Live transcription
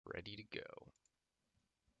ready to go.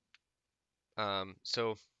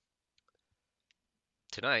 So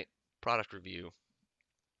tonight, product review,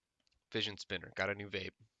 Vision Spinner, got a new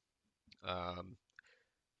vape. Um,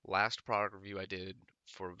 Last product review I did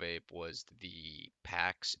for vape was the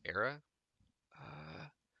PAX Era. Uh,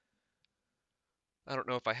 I don't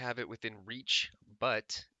know if I have it within reach,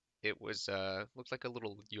 but it was looked like a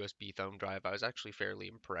little USB thumb drive. I was actually fairly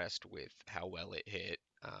impressed with how well it hit.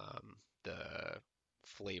 The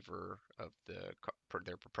flavor of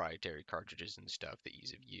their proprietary cartridges and stuff, the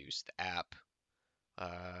ease of use, the app,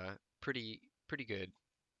 uh, pretty good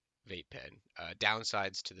vape pen.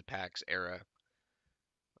 Downsides to the PAX Era,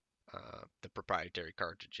 the proprietary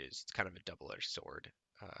cartridges. It's kind of a double-edged sword.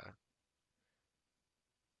 Uh,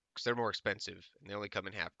 because they're more expensive and they only come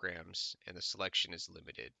in half grams and the selection is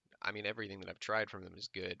limited. I mean, everything that I've tried from them is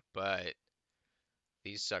good, but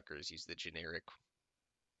these suckers use the generic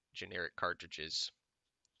cartridges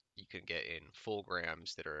you can get in full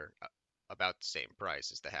grams that are about the same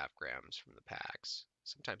price as the half grams from the packs,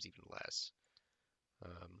 sometimes even less,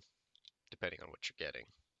 um, depending on what you're getting.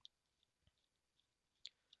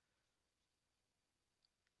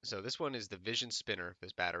 So this one is the Vision Spinner,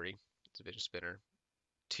 this battery. It's a Vision Spinner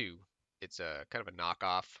 2. It's a kind of a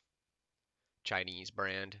knockoff Chinese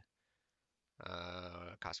brand.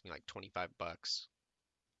 Cost me like 25 bucks,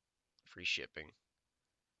 free shipping.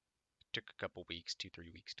 Took a couple weeks, 2, 3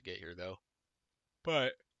 weeks to get here though.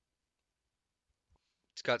 But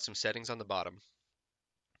it's got some settings on the bottom.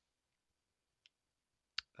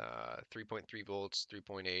 3.3 volts,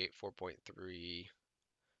 3.8, 4.3,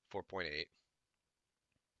 4.8.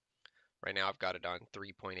 Right now I've got it on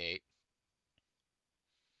 3.8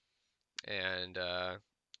 and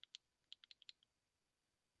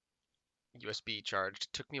USB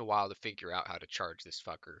charged. Took me a while to figure out how to charge this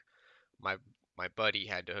fucker. My my buddy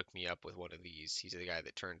had to hook me up with one of these. He's the guy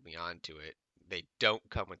that turned me on to it. They don't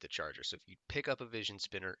come with the charger. So if you pick up a Vision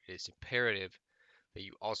Spinner, it's imperative that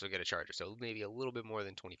you also get a charger. So maybe a little bit more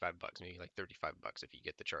than 25 bucks, maybe like 35 bucks if you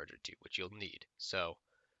get the charger too, which you'll need. So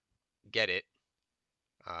get it.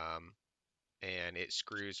 Um, and it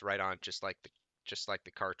screws right on just like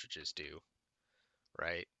the cartridges do,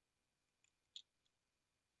 right?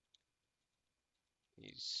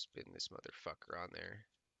 You spin this motherfucker on there.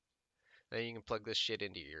 Then you can plug this shit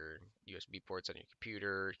into your USB ports on your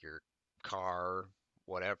computer, your car,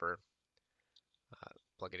 whatever.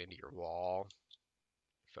 Plug it into your wall,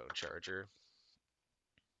 phone charger.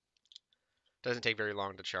 Doesn't take very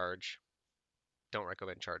long to charge. Don't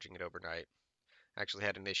recommend charging it overnight. Actually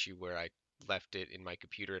had an issue where I left it in my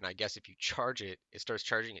computer, and I guess if you charge it, it starts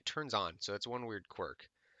charging, it turns on. So that's one weird quirk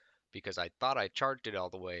because I thought I charged it all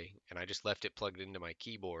the way, and I just left it plugged into my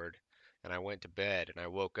keyboard, and I went to bed, and I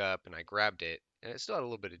woke up and I grabbed it, and it still had a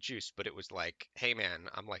little bit of juice, but it was like, hey man,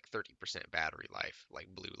 I'm like 30% battery life, like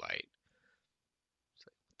blue light. It's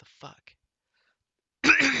like, what the fuck?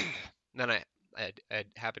 Then it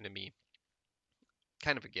happened to me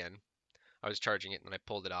kind of again. I was charging it and then I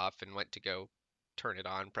pulled it off and went to go turn it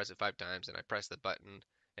on, press it 5 times, and I pressed the button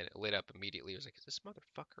and it lit up immediately. I was like, is this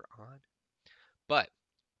motherfucker on? But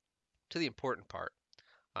to the important part,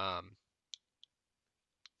 um,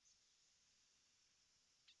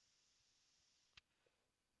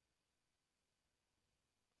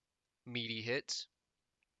 meaty hits,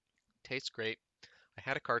 tastes great. I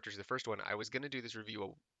had a cartridge, the first one. I was gonna do this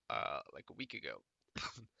review like a week ago,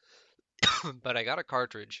 but I got a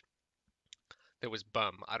cartridge that was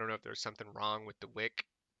bum. I don't know if there was something wrong with the wick.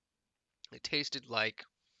 It tasted like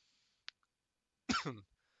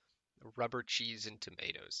rubber cheese and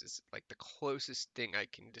tomatoes is like the closest thing I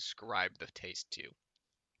can describe the taste to.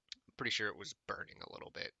 I'm pretty sure it was burning a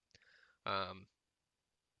little bit. Um,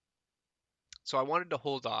 so I wanted to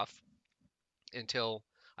hold off until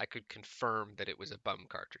I could confirm that it was a bum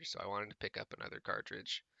cartridge. So I wanted to pick up another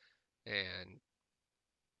cartridge and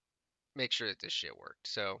make sure that this shit worked.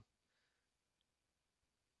 So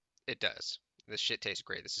it does. This shit tastes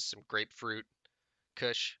great. This is some grapefruit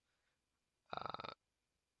kush. Uh,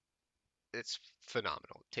 it's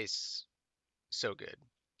phenomenal. It tastes so good.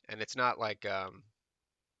 And it's not like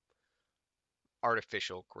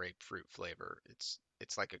artificial grapefruit flavor. It's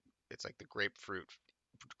like the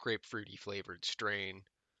grapefruity flavored strain.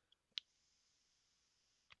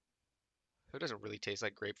 So it doesn't really taste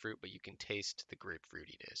like grapefruit, but you can taste the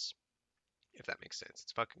grapefruitiness, if that makes sense.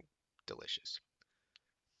 It's fucking delicious.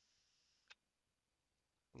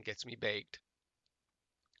 It gets me baked.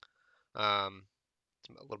 Um, it's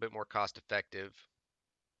a little bit more cost effective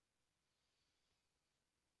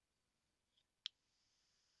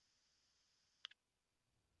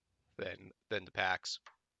than the packs.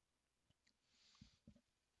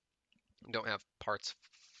 Don't have parts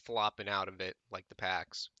flopping out of it like the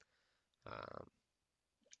packs. Um,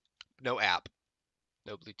 no app,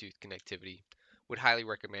 no Bluetooth connectivity. Would highly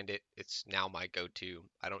recommend it. It's now my go-to.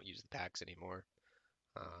 I don't use the packs anymore.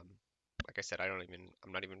 Um, like I said,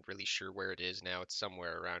 I'm not even really sure where it is now. It's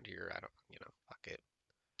somewhere around here. I don't, fuck it.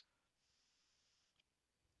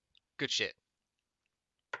 Good shit.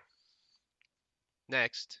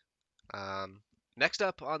 Next, um, next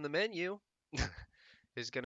up on the menu is gonna